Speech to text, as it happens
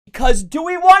because do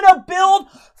we want to build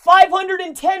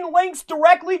 510 links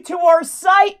directly to our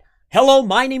site? Hello,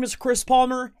 my name is Chris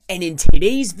Palmer, and in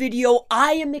today's video,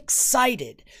 I am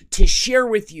excited to share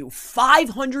with you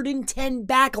 510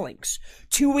 backlinks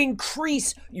to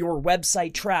increase your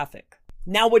website traffic.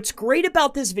 Now, what's great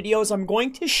about this video is I'm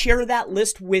going to share that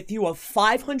list with you of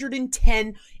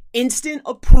 510 instant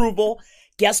approval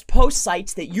guest post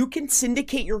sites that you can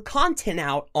syndicate your content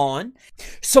out on.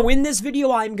 So in this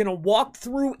video, I'm going to walk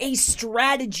through a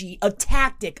strategy, a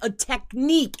tactic, a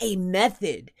technique, a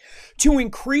method to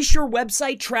increase your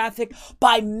website traffic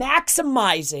by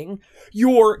maximizing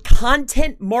your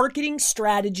content marketing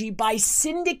strategy by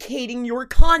syndicating your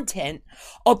content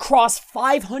across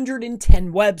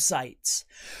 510 websites.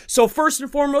 So first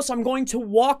and foremost, I'm going to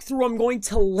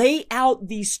lay out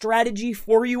the strategy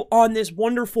for you on this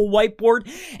wonderful whiteboard.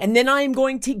 And then I am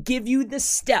going to give you the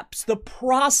steps, the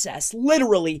process,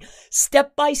 literally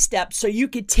step by step, so you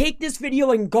could take this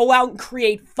video and go out and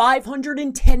create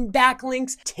 510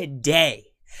 backlinks today.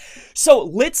 So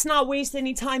let's not waste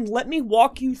any time. Let me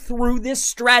walk you through this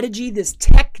strategy, this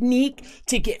technique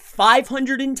to get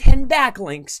 510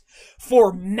 backlinks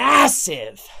for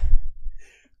massive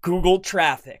Google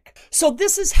traffic. So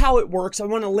this is how it works. I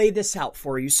want to lay this out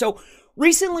for you. So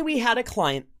recently we had a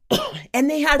client and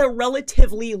they had a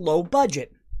relatively low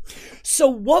budget. So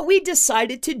what we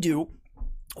decided to do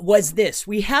was this.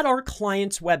 We had our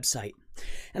client's website,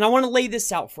 and I want to lay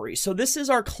this out for you. So this is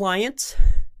our client's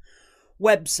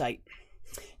website.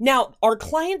 Now, our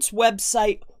client's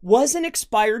website was an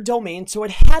expired domain, so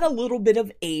it had a little bit of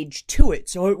age to it.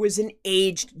 So it was an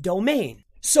aged domain.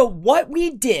 So what we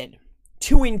did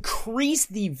to increase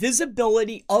the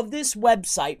visibility of this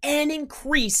website and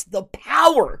increase the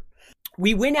power,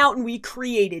 we went out and we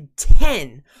created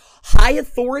 10 high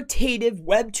authoritative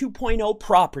Web 2.0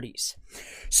 properties.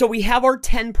 So we have our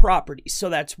 10 properties. So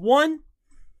that's 1,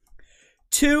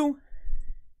 2,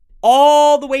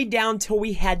 all the way down till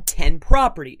we had 10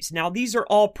 properties. Now these are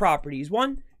all properties.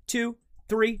 1, 2,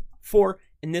 3, 4,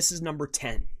 and this is number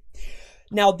 10.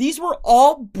 Now, these were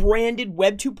all branded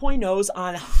Web 2.0s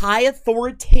on high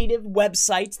authoritative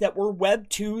websites that were Web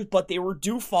 2s, but they were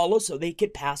do follow so they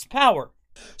could pass power.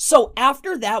 So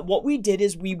after that, what we did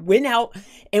is we went out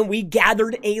and we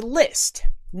gathered a list.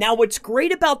 Now, what's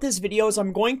great about this video is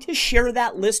I'm going to share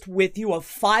that list with you of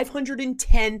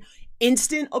 510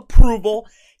 instant approval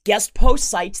guest post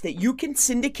sites that you can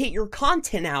syndicate your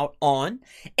content out on,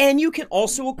 and you can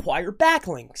also acquire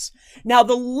backlinks. Now,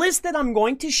 the list that I'm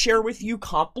going to share with you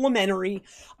complimentary,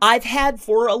 I've had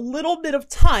for a little bit of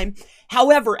time.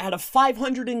 However, out of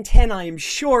 510, I am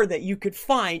sure that you could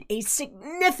find a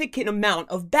significant amount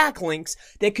of backlinks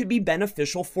that could be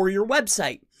beneficial for your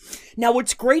website. Now,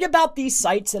 what's great about these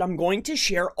sites that I'm going to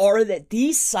share are that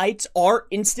these sites are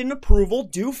instant approval,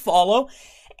 do follow,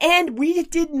 and we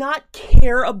did not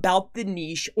care about the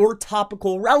niche or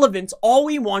topical relevance. All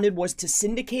we wanted was to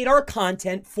syndicate our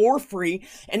content for free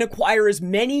and acquire as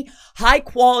many high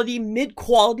quality, mid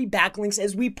quality backlinks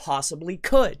as we possibly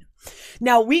could.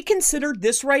 Now, we considered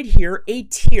this right here a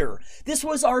tier. This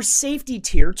was our safety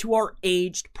tier to our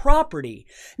aged property.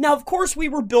 Now, of course, we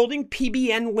were building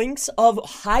PBN links of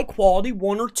high quality,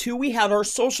 1 or 2. We had our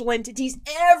social entities.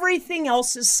 Everything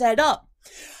else is set up.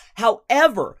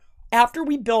 However, after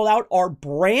we build out our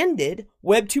branded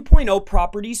Web 2.0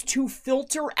 properties to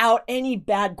filter out any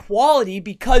bad quality,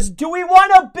 because do we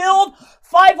want to build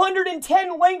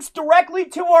 510 links directly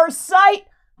to our site?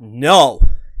 No.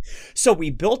 So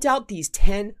we built out these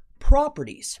 10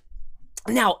 properties.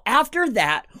 Now, after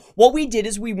that, what we did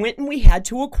is we went and we had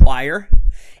to acquire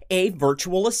a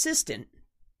virtual assistant.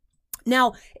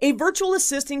 Now, a virtual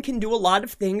assistant can do a lot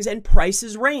of things and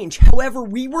prices range. However,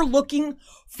 we were looking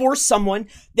for someone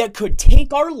that could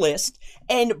take our list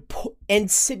and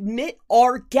submit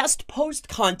our guest post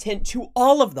content to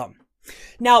all of them.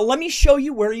 Now, let me show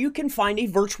you where you can find a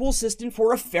virtual assistant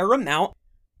for a fair amount.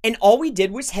 And all we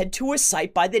did was head to a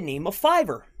site by the name of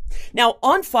Fiverr. Now,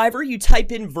 on Fiverr, you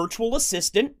type in virtual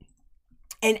assistant.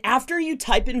 And after you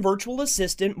type in virtual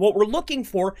assistant, what we're looking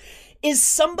for is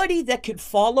somebody that could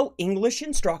follow English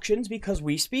instructions, because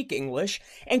we speak English,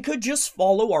 and could just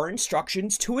follow our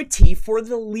instructions to a T for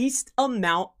the least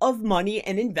amount of money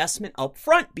and investment up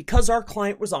front, because our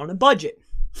client was on a budget.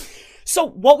 So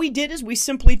what we did is we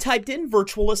simply typed in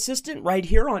virtual assistant right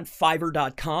here on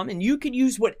Fiverr.com, and you could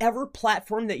use whatever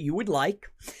platform that you would like.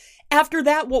 After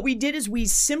that, what we did is we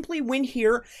simply went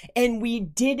here and we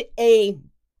did a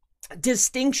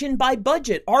distinction by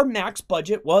budget. Our max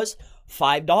budget was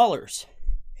 $5.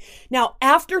 Now,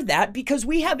 after that, because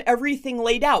we have everything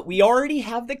laid out, we already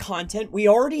have the content, we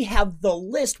already have the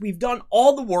list, we've done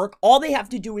all the work, all they have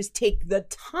to do is take the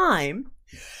time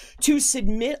to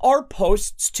submit our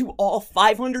posts to all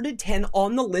 510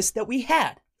 on the list that we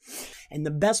had. And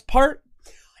the best part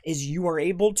is you are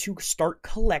able to start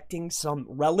collecting some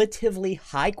relatively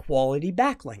high quality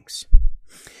backlinks.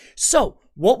 So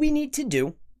what we need to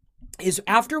do is,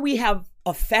 after we have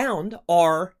found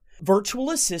our virtual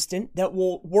assistant that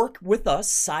will work with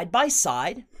us side by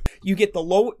side, you get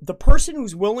the person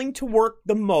who's willing to work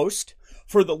the most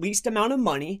for the least amount of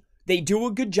money. They do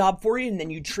a good job for you, and then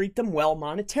you treat them well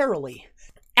monetarily.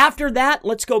 After that,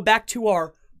 let's go back to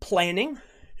our planning.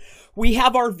 We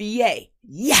have our VA.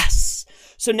 Yes!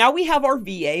 So now we have our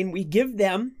VA, and we give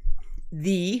them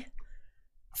the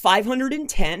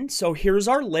 510. So here's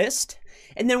our list.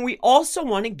 And then we also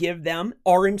want to give them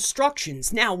our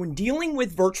instructions. Now, when dealing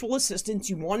with virtual assistants,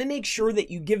 you want to make sure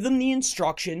that you give them the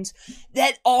instructions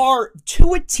that are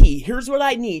to a T. Here's what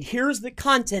I need. Here's the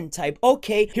content type.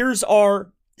 Okay, here's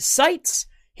our sites.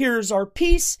 Here's our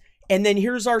piece. And then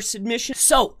here's our submission.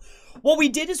 So what we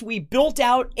did is we built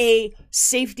out a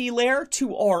safety layer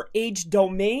to our age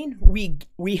domain. We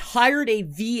hired a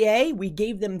VA. We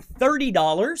gave them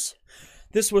 $30.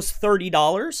 This was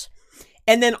 $30.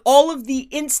 And then all of the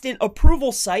instant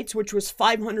approval sites, which was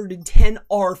 510,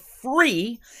 are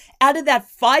free. Out of that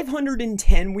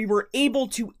 510, we were able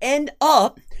to end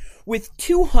up with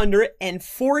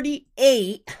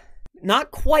 248,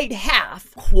 not quite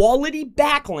half, quality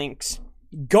backlinks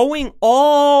going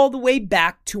all the way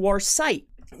back to our site.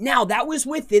 Now, that was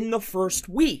within the first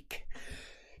week.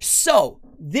 So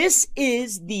this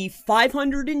is the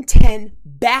 510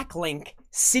 backlink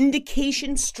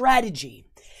syndication strategy.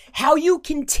 How you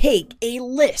can take a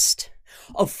list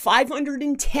of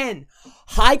 510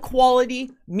 high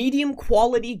quality, medium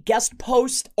quality guest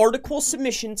post article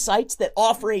submission sites that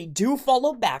offer a do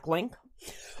follow backlink.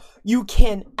 You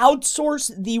can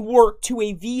outsource the work to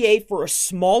a VA for a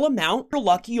small amount. If you're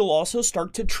lucky, you'll also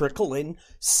start to trickle in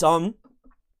some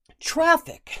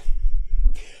traffic.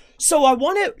 So I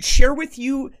want to share with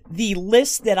you the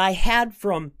list that I had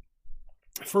for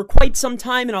quite some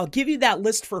time, and I'll give you that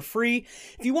list for free.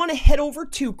 If you want to head over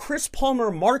to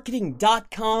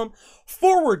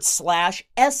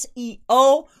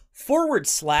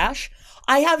chrispalmermarketing.com/SEO/,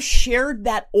 I have shared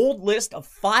that old list of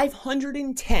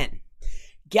 510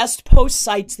 guest post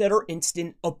sites that are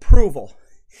instant approval.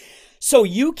 So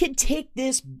you can take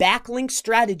this backlink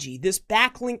strategy, this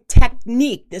backlink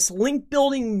technique, this link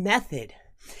building method,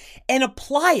 and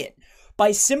apply it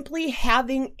by simply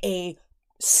having a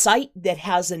site that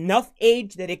has enough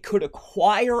age that it could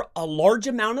acquire a large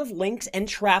amount of links and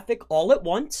traffic all at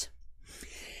once.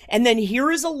 And then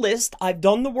here is a list, I've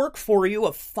done the work for you,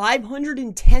 of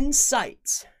 510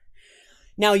 sites.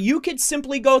 Now you could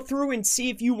simply go through and see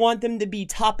if you want them to be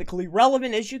topically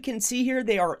relevant. As you can see here,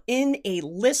 they are in a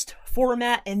list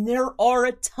format, and there are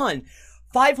a ton.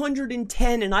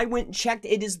 510, and I went and checked.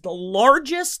 It is the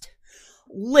largest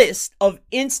list of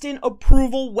instant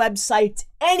approval websites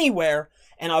anywhere,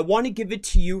 and I want to give it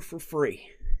to you for free.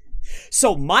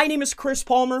 So my name is Chris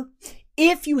Palmer.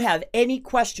 If you have any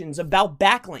questions about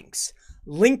backlinks,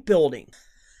 link building,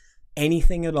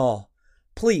 anything at all,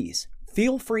 please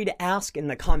feel free to ask in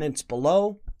the comments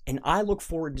below, and I look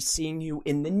forward to seeing you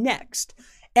in the next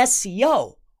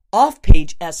SEO,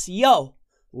 off-page SEO,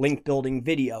 link building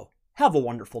video. Have a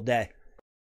wonderful day.